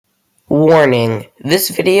Warning: this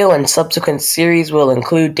video and subsequent series will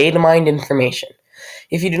include data mined information.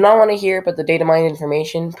 If you do not want to hear about the data mined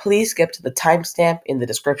information, please skip to the timestamp in the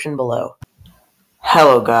description below.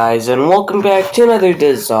 Hello guys, and welcome back to another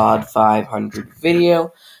Dizod 500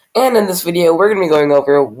 video. And in this video, we're going to be going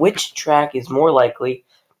over which track is more likely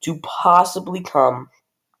to possibly come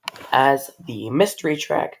as the mystery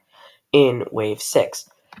track in Wave 6.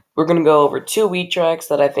 We're going to go over two WII tracks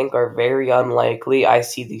that I think are very unlikely. I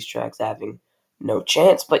see these tracks having no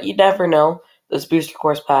chance, but you never know. This booster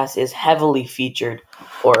course pass is heavily featured,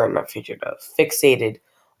 or not featured, fixated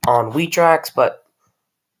on WII tracks, but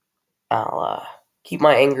I'll keep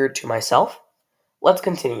my anger to myself. Let's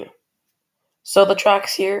continue. So the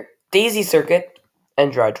tracks here, Daisy Circuit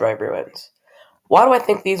and WII Ruins. Why do I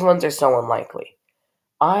think these ones are so unlikely?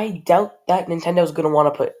 I doubt that Nintendo's going to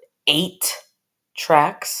want to put 8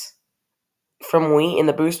 tracks from Wii in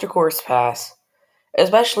the booster course pass,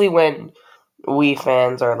 especially when Wii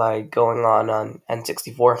fans are like going on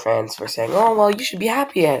N64 fans for saying, oh, well, you should be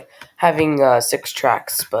happy at having 6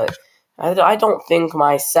 tracks, but I don't think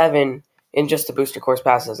my 7 in just the booster course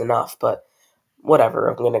pass is enough, but whatever,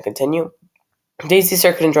 I'm going to continue. Daisy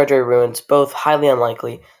Circuit and WII Ruins, both highly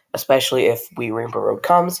unlikely, especially if Wii Rainbow Road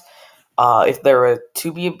comes. If there were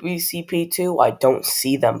to be a BCP2, I don't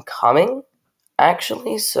see them coming,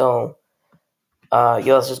 actually, so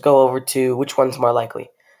let's just go over to which one's more likely.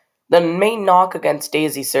 The main knock against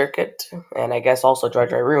Daisy Circuit, and I guess also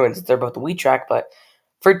WII Ruins, they're both a WII track, but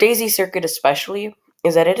for Daisy Circuit especially,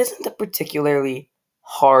 is that it isn't a particularly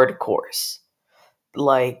hard course.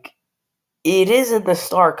 Like, it is in the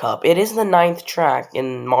Star Cup, it is the 9th track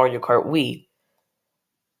in Mario Kart Wii,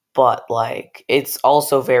 but, like, it's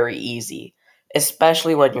also very easy,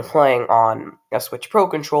 especially when you're playing on a Switch Pro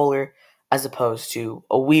controller as opposed to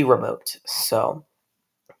a Wii remote. So,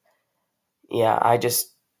 yeah, I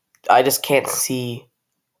just can't see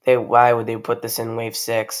why would they put this in Wave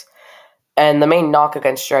 6. And the main knock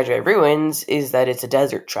against WII Ruins is that it's a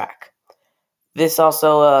desert track. This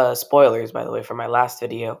also, spoilers, by the way, from my last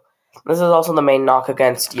video. This is also the main knock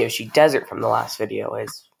against Yoshi Desert from the last video,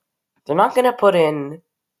 is they're not going to put in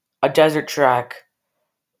a desert track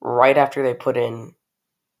right after they put in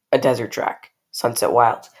a desert track, Sunset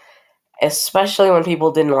Wilds. Especially when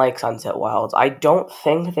people didn't like Sunset Wilds. I don't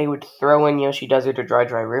think they would throw in Yoshi Desert or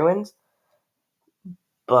WII Ruins,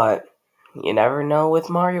 but you never know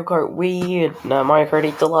with Mario Kart Wii and Mario Kart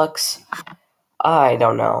 8 Deluxe. I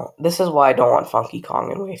don't know. This is why I don't want Funky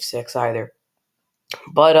Kong in Wave 6 either.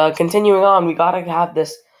 But continuing on, we gotta have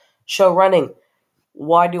this show running.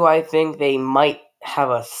 Why do I think they might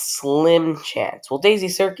have a slim chance? Well, Daisy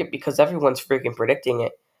Circuit, because everyone's freaking predicting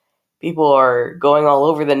it. People are going all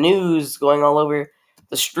over the news, going all over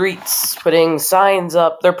the streets, putting signs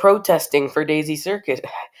up. They're protesting for Daisy Circuit.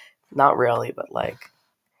 Not really, but like.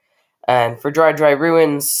 And for WII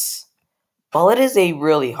Ruins, while it is a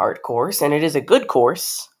really hard course, and it is a good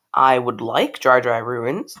course, I would like WII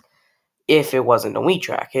Ruins if it wasn't a Wii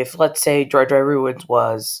track. If, let's say, WII Ruins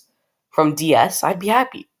was from DS, I'd be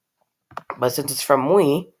happy. But since it's from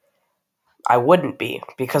Wii, I wouldn't be,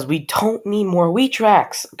 because we don't need more Wii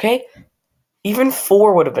tracks, okay? Even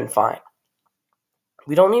 4 would have been fine.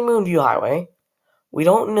 We don't need Moonview Highway. We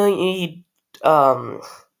don't need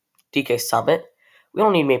DK Summit. We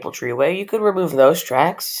don't need Maple Treeway. You could remove those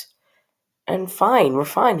tracks, and fine, we're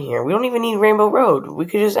fine here. We don't even need Rainbow Road. We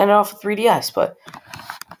could just end it off with 3DS, but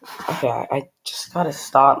okay, I just gotta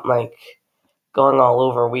stop, like, going all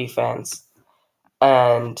over Wii fans.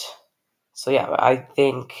 And so yeah, I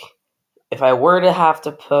think if I were to have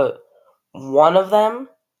to put one of them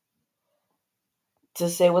to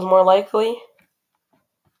say was more likely,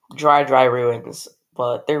 WII Ruins,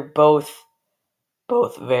 but they're both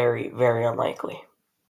very, very unlikely.